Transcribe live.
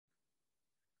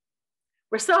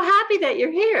We're so happy that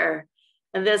you're here.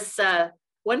 And this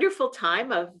wonderful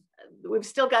time of, we've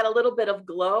still got a little bit of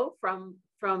glow from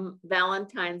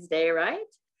Valentine's Day, right?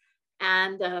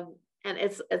 And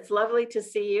it's lovely to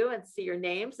see you and see your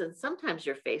names and sometimes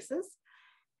your faces.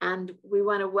 And we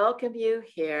want to welcome you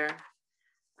here.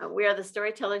 We are the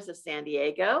Storytellers of San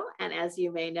Diego. And as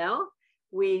you may know,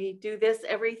 we do this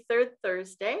every third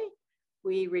Thursday.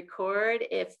 We record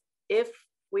if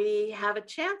we have a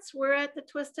chance, we're at the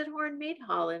Twisted Horn Mead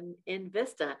Hall in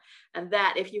Vista. And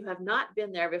that, if you have not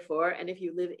been there before, and if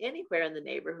you live anywhere in the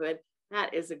neighborhood,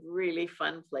 that is a really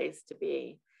fun place to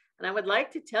be. And I would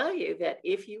like to tell you that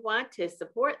if you want to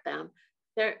support them,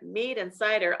 their Mead and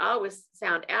Cider always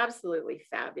sound absolutely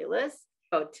fabulous.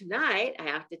 So tonight, I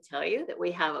have to tell you that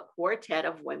we have a quartet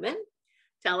of women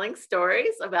telling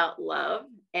stories about love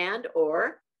and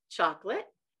or chocolate,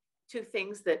 two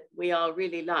things that we all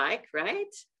really like,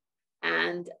 right?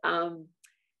 And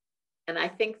I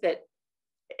think that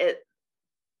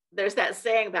there's that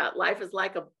saying about life is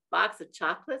like a box of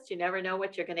chocolates. You never know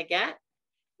what you're going to get.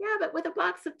 Yeah, but with a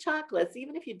box of chocolates,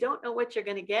 even if you don't know what you're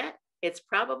going to get, it's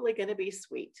probably going to be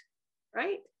sweet,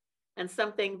 right? And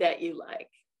something that you like.